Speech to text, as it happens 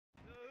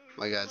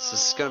my god, so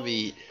this is gonna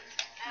be...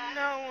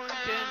 No one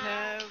can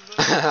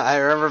have... I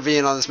remember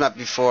being on this map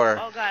before.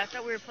 Oh god, I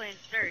thought we were playing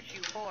Search,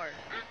 you whore.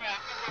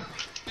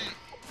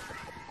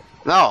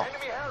 No!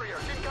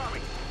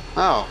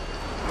 Oh.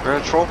 We're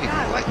gonna troll people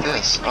God, like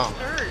this. Oh.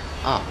 Search?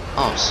 Oh.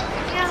 Oh.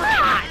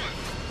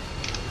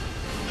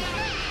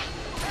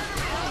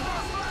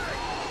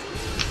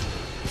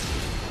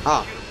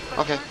 God.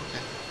 Oh. Okay. Okay.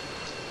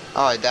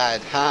 Oh, I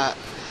died. Ha.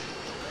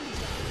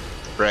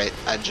 Right,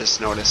 I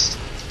just noticed.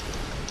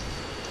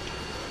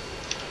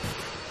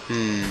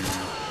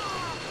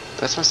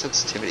 That's my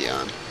sensitivity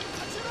on.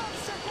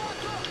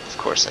 Of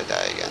course I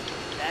die again.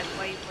 That's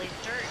why you play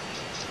Search.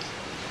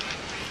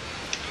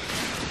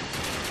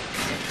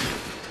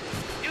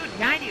 Dude,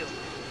 behind you.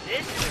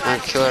 This is why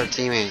Don't kill our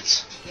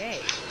teammates. Yay.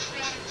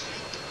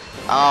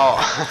 Oh.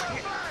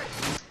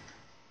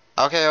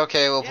 Okay,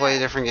 okay, we'll play a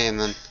different game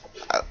then.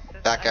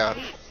 Back out.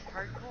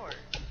 Hardcore.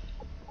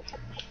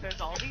 There's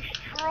all these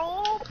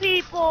troll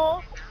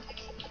people.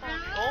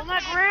 Troll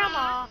my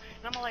grandma.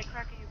 And I'm like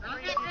cracking you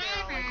crazy.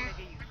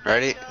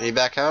 Ready? Are you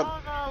back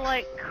out?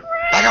 Like,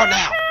 Back out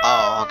now!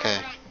 Oh, okay.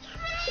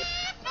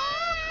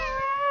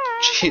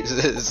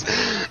 Jesus.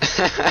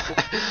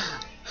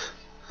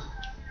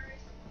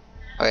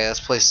 Okay, let's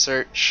play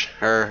search.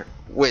 Or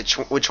which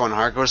one?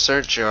 Hardcore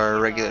search or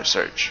regular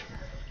search?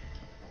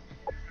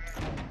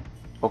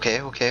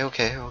 Okay, okay,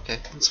 okay, okay.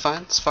 It's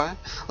fine, it's fine.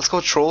 Let's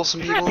go troll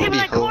some people. It'll be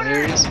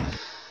hilarious.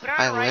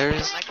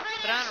 Hilarious.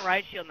 Put on a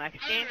riot shield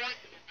next game.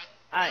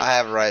 I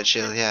have a riot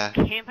shield, yeah.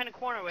 Camp in a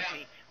corner with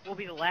me. We'll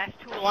be the last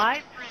two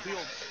alive. We will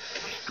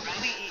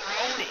completely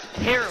own it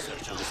terribly.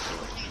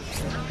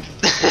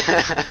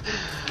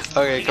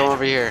 Okay, come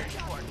over here.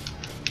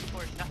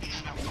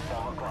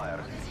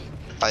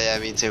 Oh yeah,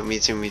 me too, me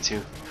too, me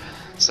too.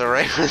 So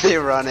right when they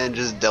run in,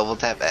 just double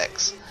tap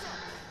X.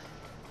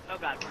 Oh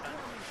god, we're done.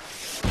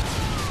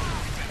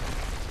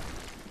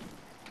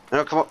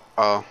 No, come on.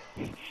 Oh.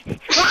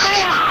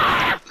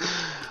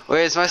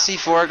 Wait, is my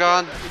C4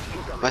 gone?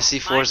 My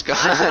C4's gone.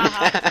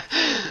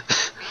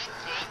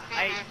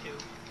 I used to.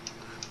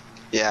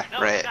 Yeah, No,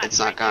 right. It's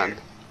not gone.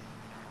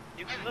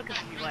 You can look if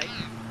you like.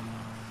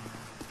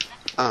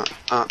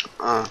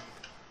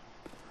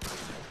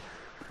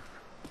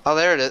 Oh,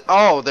 there it is.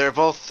 Oh, they're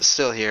both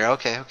still here.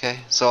 Okay, okay.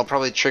 So I'll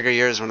probably trigger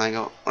yours when I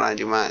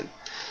do mine.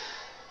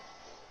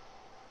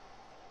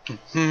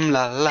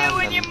 La la You la.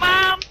 and your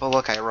mom. Oh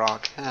look, I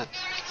rock.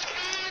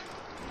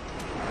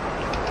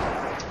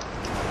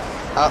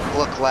 Oh,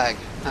 look, lag.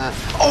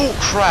 Oh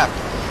crap.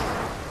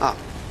 Oh.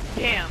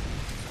 Damn.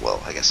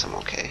 Well, I guess I'm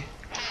okay.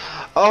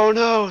 Oh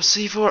no,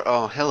 C4.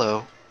 Oh,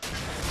 hello.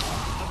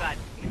 Oh god.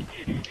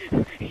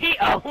 He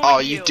owned Oh,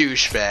 you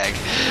douchebag.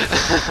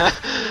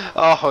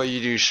 Oh, you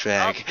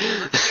douchebag.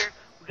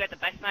 We got the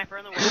best sniper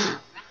in the world.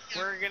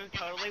 We're gonna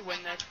totally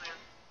win this.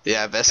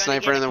 Yeah, best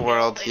sniper in the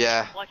world.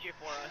 Yeah. Clutch it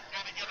for us.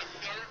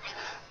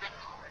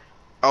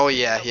 Oh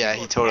yeah, yeah,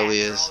 he totally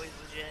is.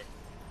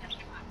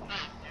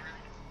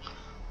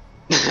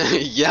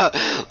 Yeah,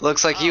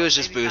 looks like he was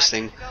just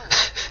boosting.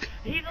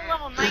 He's a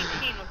level 19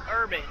 with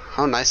Urban.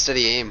 Oh, nice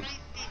steady aim.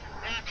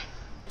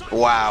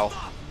 Wow.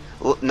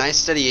 Nice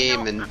steady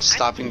aim and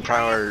stopping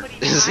power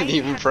isn't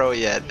even pro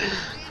yet.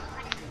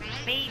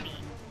 Maybe.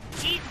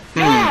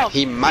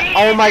 He might.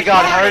 Oh my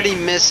god, how did he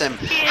miss him?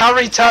 How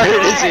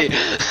retarded is he?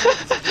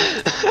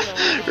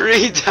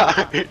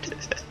 Retard.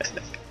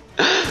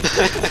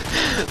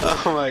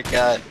 Oh my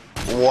god.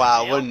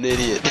 Wow, what an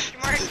idiot.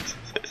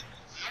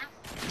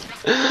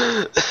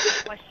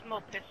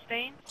 Questionable piss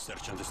stain?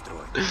 Search and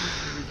destroy.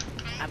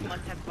 I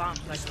must have bombs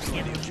so I can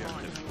get it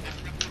on.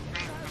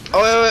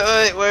 Oh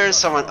wait, where is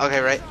someone? Okay,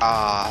 right.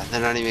 Ah,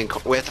 they're not even.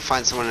 We have to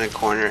find someone in a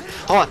corner.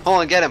 Hold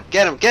on, get him,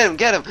 get him, get him,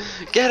 get him,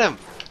 get him,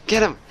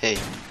 get him. Hey,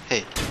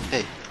 hey,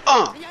 hey.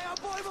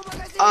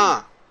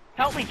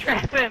 Help me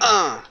trap him.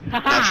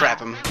 Now trap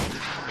him.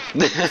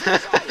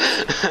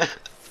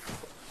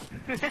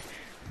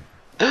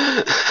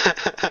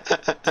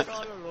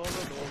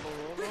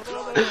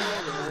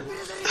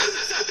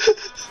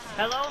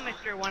 Hello,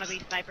 Mr.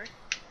 Wannabe Sniper.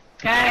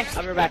 Okay,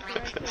 I'll be back.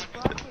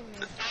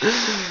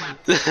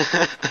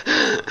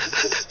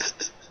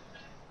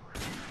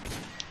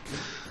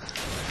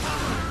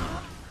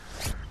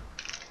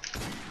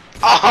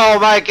 Oh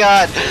my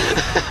god!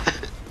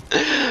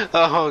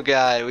 Oh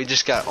god, we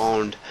just got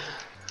owned.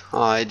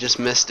 Oh, I just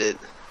missed it.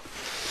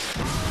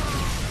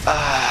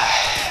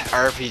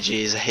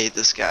 RPGs, I hate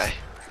this guy.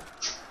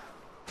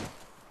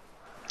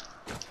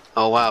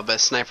 Oh wow,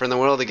 best sniper in the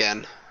world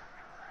again.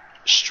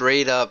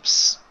 Straight up,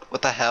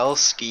 what the hell,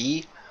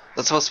 ski?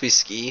 That's supposed to be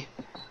ski?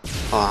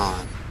 Hold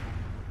on.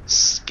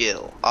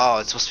 Skill. Oh,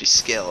 it's supposed to be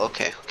skill.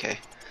 Okay, okay.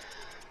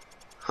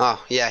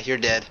 Oh, yeah, you're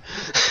dead.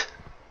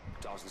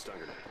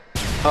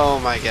 Oh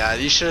my god,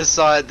 you should have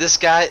saw it. This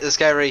guy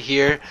right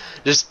here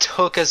just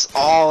took us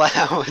all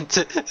out.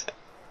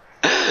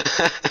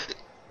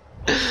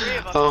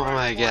 Oh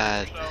my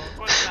god.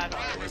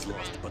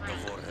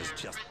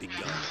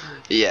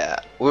 Yeah,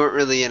 we weren't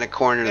really in a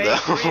corner though.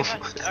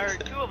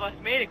 Two of us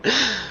made a corner.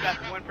 Got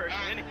one person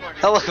in a corner.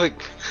 Hello.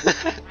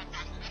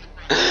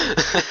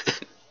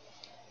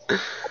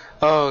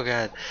 Oh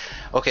god.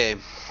 Okay.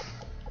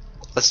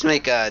 Let's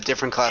make a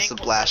different class of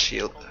blast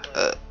shield.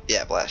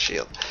 Yeah, blast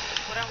shield.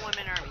 Put on one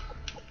man army.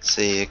 Let's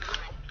see. Oh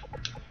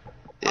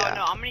Yeah.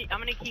 no, I'm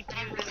gonna keep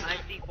using my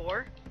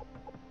C4,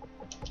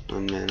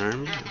 One man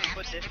army.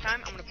 but this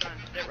time I'm gonna put on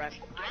sit rep.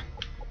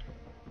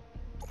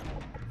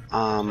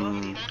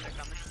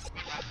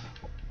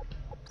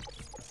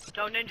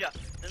 No ninja.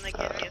 Then they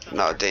can't see us on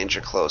No, the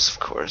danger close, of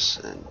course,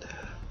 and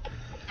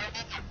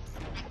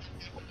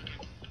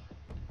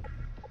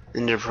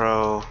Ninja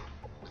Pro.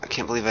 I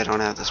can't believe I don't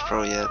have this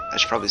pro yet. I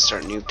should probably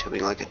start noob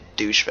tubing like a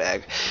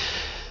douchebag.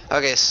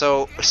 Okay,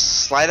 so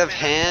sleight of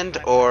hand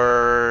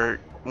or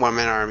one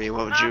man army?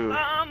 What would you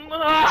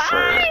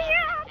prefer?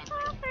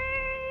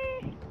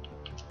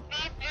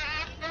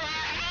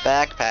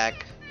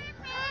 Backpack.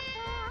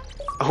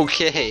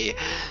 Okay.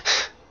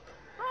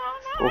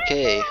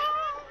 Okay. I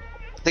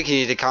think you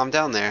need to calm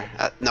down there.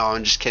 No,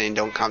 I'm just kidding.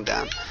 Don't calm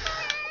down.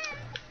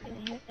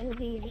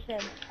 Anything you just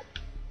said.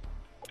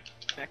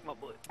 Smack my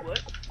butt. What?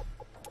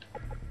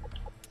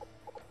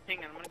 Hang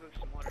on, I'm gonna go get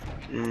some water.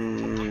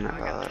 I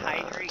got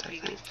hydrate.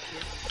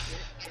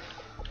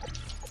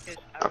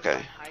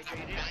 Okay.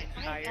 Hydrated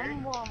and tired.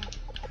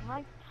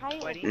 My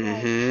tired.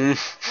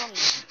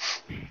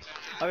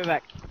 I'll be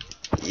back.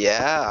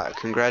 Yeah,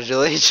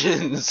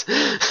 congratulations.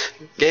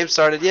 Game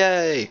started,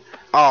 yay.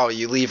 Oh,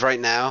 you leave right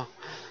now?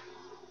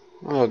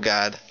 Oh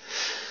god.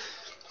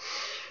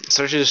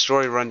 Search and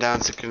destroy,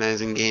 rundown,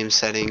 synchronizing game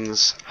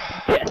settings.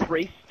 Yes,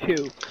 race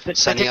 2.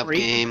 Setting up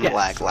game,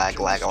 lag.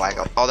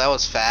 Oh, that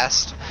was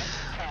fast.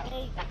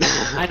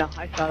 I know,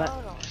 I saw that.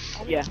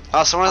 Yeah.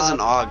 Oh, someone has an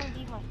AUG.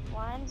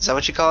 Is that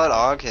what you call it,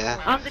 AUG?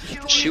 Yeah. I'm the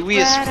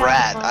Chewiest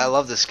rat. I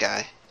love this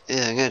guy.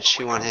 Yeah, I'm gonna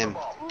chew on him.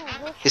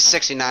 He's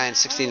 69,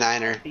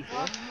 69er.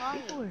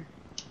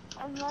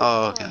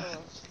 Oh, god.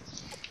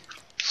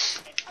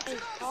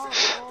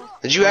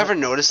 Did you ever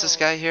notice this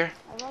guy here?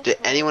 Did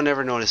anyone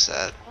ever notice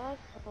that?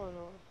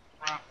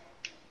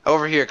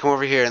 Over here, come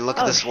over here and look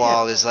at this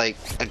wall. There's like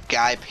a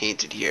guy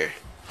painted here.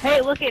 Hey,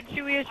 look at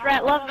Chewiest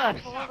Rat loves us.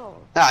 No,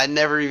 I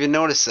never even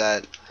noticed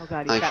that. Oh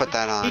god, Let me put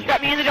that He on.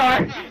 shut me in the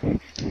door.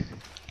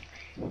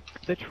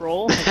 The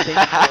troll has been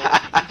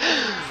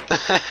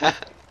I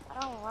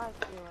don't like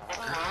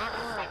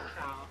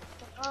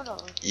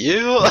you.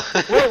 You?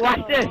 Wait,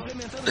 watch this.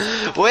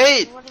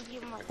 Wait!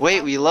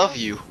 Wait, we love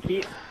you.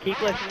 Keep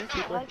listening,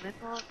 keep listening.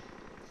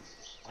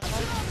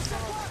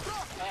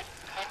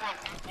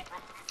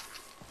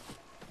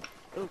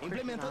 Ooh,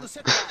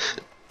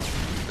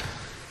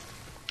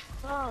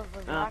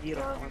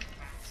 beautiful.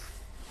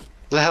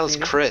 Who the hell is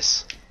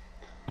Chris?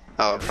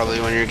 Oh, probably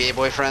one of your gay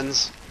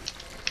boyfriends?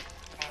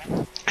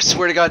 I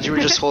swear to god you were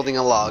just holding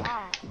a log.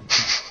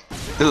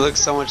 It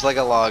looks so much like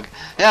a log.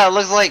 Yeah, it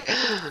looks like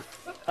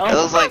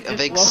a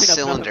big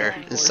cylinder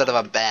instead of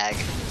a bag.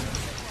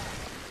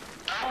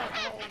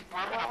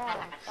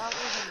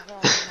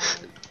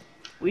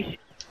 We should.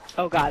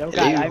 Oh god, Ew.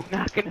 I'm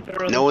not gonna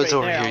throw this No one's right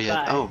over there, here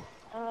yet. I'll die.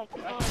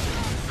 Oh.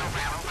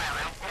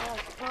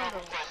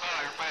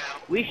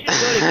 We should go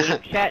to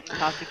game chat and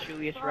talk to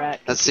Chewiest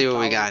Rat. Let's see what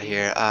we got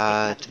here.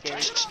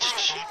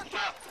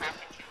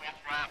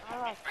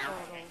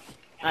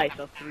 Nice,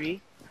 so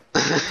 3.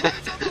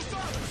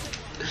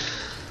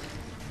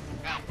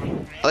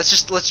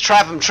 Let's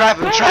trap him.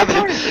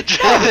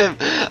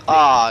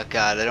 Oh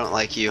god, I don't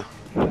like you.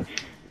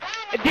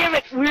 Damn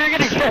it, we were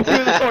gonna trap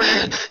through the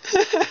corner.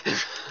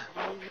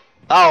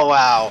 Oh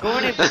wow. Go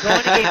into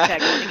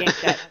game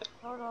chat,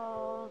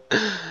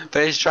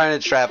 But he's trying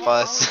to trap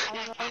us.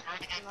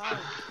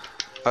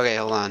 Okay,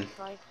 hold on.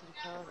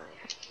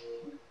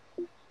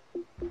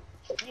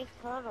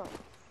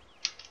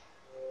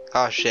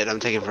 Oh shit, I'm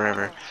taking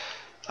forever.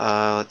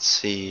 Let's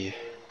see.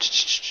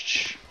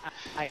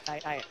 Damn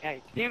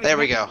it, There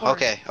we go.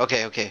 corner.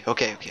 Okay.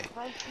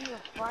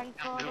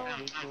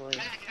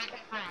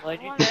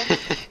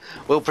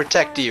 We'll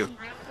protect you.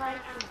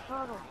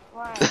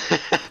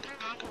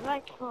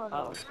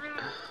 Oh.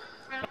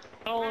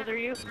 How old are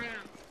you?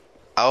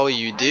 Oh,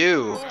 you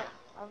do.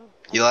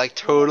 You like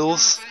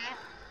turtles?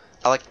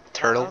 I like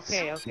turtles.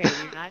 Okay, you're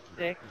not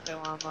sick, so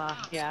I'm,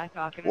 talking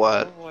in a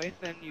What? low voice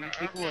and use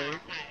big words.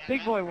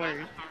 Big boy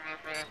words.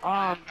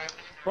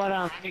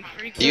 Make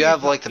sure You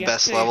have like the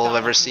best level I've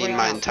ever seen in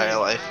my entire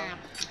life.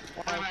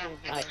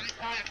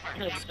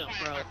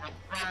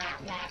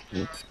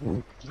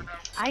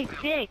 I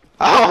think.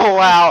 Oh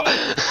wow!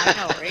 I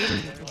know,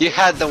 right? You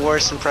had the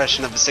worst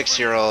impression of a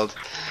 6-year-old.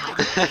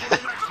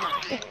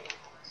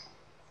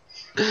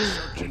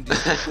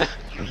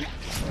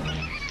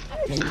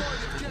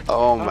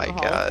 Oh my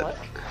god.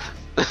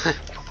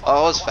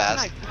 Oh, it was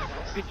fast.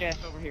 Bitch ass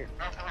over here.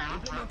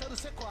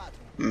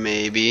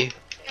 Maybe.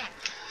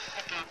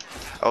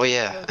 Oh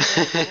yeah.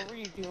 What were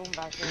you doing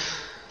back there?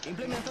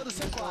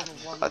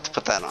 Let's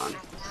put that on.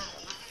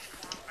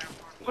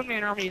 One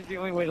man army is the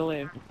only way to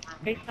live.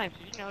 Hey Snipes,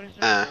 did you notice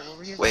there's a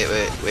over here?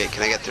 Wait,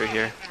 can I get through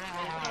here?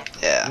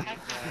 Yeah.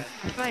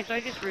 Snipes, I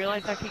just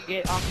realized I can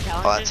get that's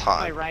challenges with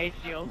hot. my riot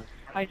shield.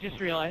 I just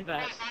realized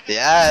that.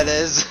 Yeah, it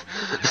is.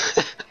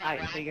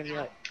 Alright, so you're gonna be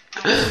like,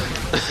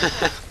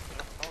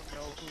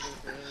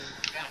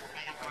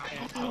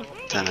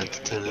 Dun, dun,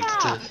 dun, dun,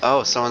 dun.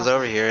 Oh, someone's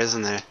over here,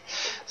 isn't there?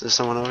 Is there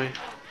someone over here?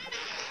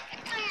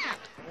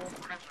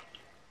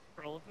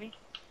 Roll with me.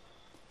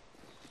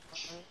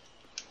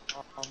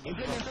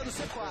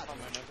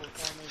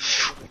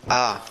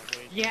 Ah.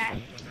 Yes.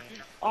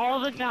 All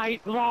the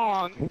night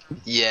long.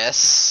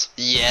 Yes.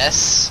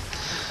 Yes.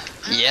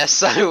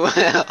 Yes, I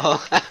will.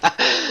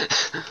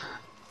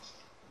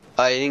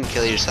 Oh, you didn't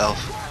kill yourself.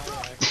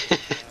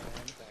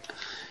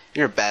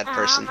 You're a bad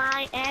person. All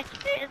my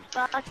exes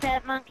fucked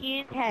that monkey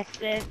in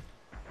Texas.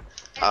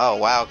 Oh,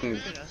 wow.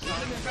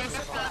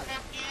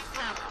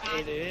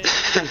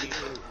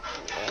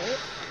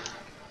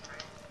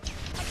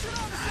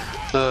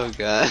 Oh,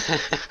 God.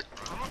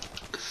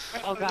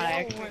 Oh god, I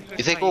actually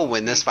You think we'll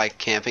win this by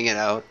camping it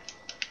out?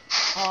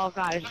 Oh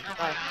god, it's just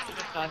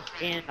us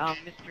and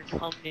Mr.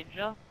 Cum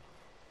Ninja.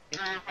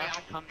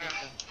 Mr. Cum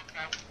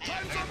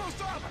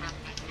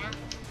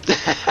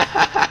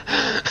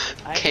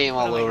Ninja. Came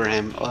all over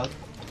him. Oh.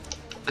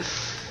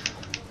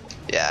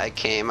 Yeah, I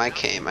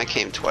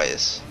came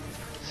twice.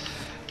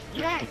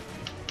 Yes!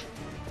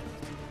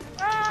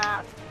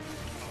 Ah!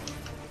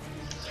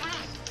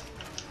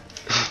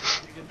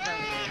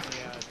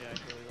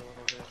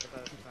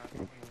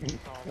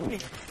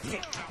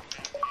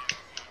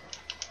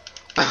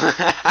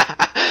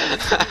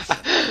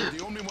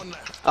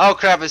 Oh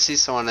crap, I see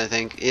someone, I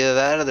think. Either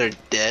that or they're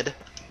dead.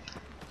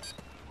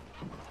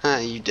 Huh,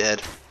 you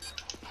dead.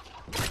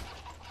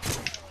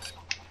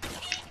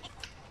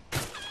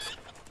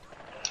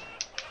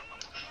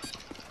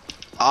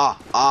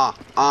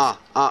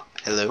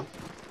 Hello?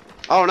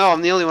 Oh no,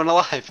 I'm the only one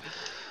alive.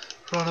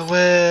 Run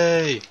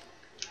away!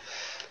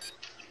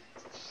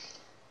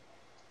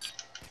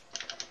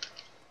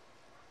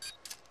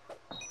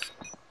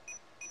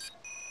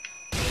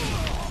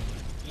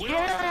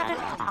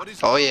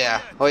 Oh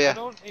yeah, oh yeah.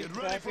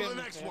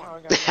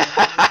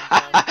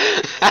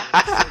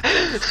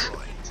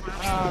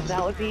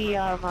 That would be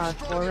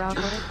 4-round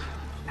winning.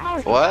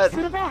 What?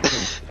 To the back.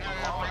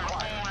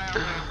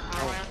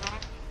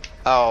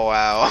 Oh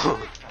wow.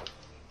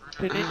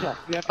 To Ninja.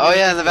 You have to Oh go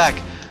yeah, in to the back.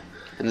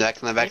 In the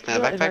back, in the back, in the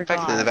back, Ninja back, is back,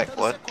 our in the god. back.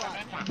 What?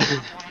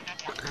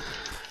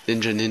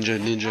 Ninja, ninja,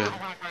 ninja.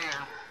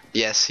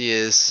 Yes, he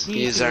is.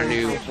 He is our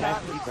new.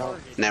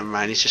 Never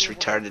mind, he's just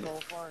retarded.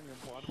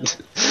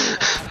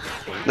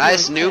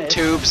 Nice noob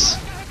tubes.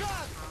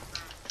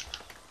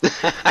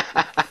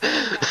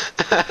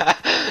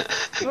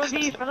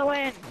 UMP for the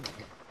win.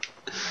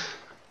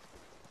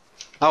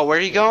 Oh, where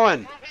are you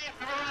going?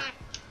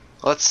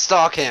 Let's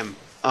stalk him.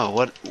 Oh,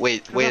 what?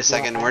 Wait a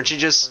second. Weren't you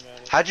just?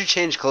 How'd you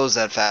change clothes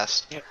that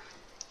fast?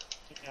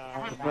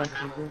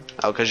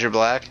 Oh, 'cause you're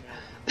black?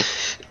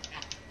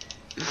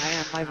 I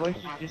am. My voice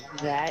is just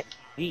that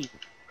deep.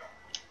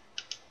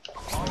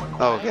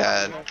 Oh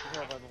god.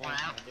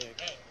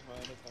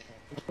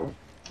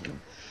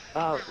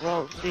 Oh,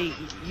 well, see,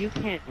 you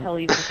can't tell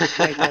even if it's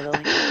white by the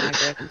length of my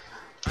dick.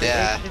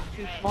 Yeah. It's just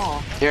too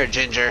small. You're a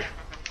ginger.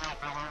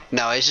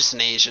 No, he's just an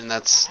Asian.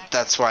 That's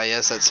why he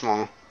is that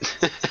small.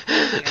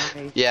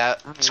 Yeah,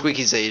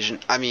 Squeaky's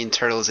Asian. I mean,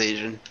 Turtle's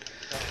Asian.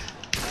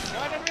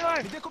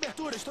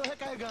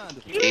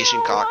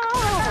 Asian cock.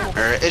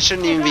 Or it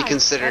shouldn't even be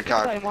considered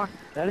cock.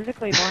 That is a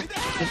claymore.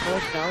 Just to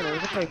let you know, there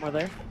is a claymore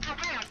there.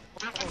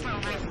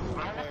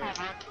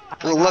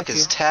 Oh, look,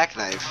 his tack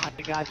knife.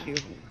 I got you.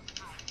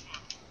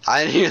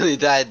 I nearly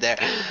died there.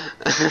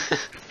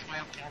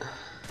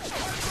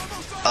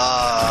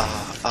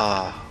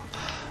 Oh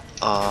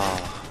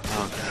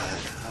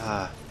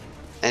god.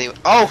 Anyway,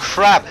 oh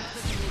crap.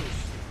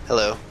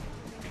 Hello.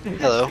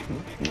 Hello.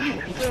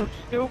 So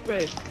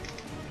stupid.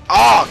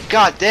 Oh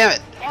god damn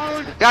it.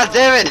 God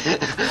damn it.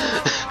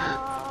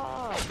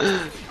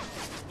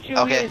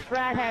 Okay. Julius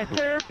Rat has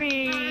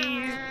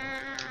herpes.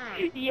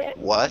 Yes,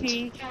 What?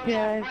 he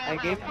does. I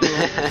gave it to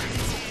him.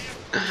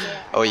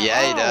 Oh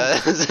yeah, he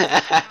does.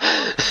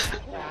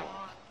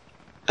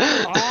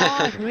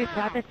 Oh, Julius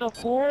Rat is so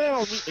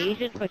cool. Me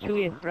Asian for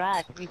Julius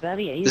Rat. Me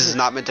very Asian. This is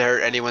not meant to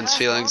hurt anyone's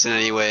feelings in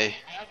any way.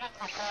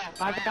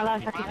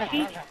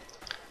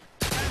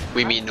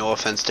 We mean no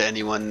offense to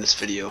anyone in this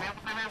video.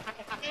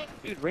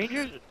 Dude,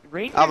 Rangers.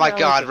 Oh my are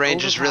god, like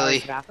Rangers overpowered really.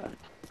 Kappa.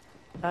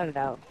 Shout it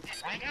out.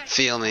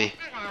 Feel me.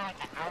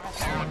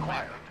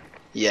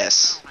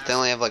 Yes. They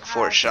only have like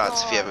 4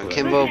 shots if you have a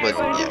Kimbo, but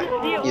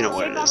yeah, you know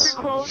what it is.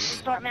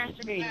 Start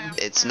masturbating.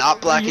 It's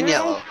not black and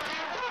yellow.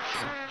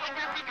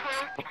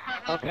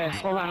 Okay,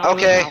 hold on. I'll do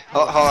Okay, it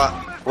now. hold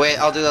on. Wait,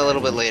 I'll do that a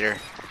little bit later.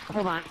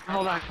 Hold on.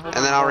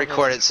 And then I'll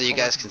record it so you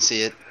guys can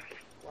see it.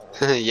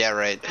 Yeah,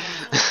 right.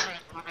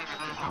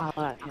 Oh,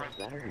 that feels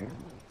better.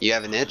 You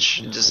have an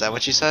itch? Is that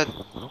what you said?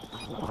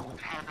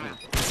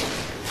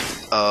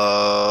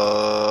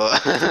 Wow,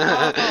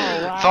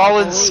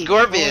 Fallen Malik,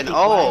 Scorpion. Malik,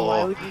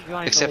 why Oh. would you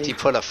join, Except he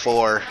Malik? put a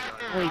 4.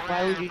 Malik,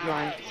 why would you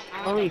join?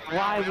 Malik,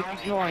 why would you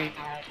join?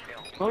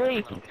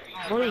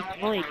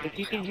 Malik, if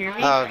you can hear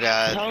me, Oh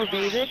god. tell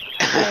David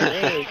that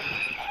age.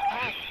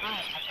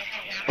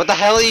 What the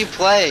hell are you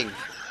playing?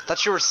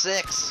 Thought you were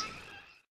 6.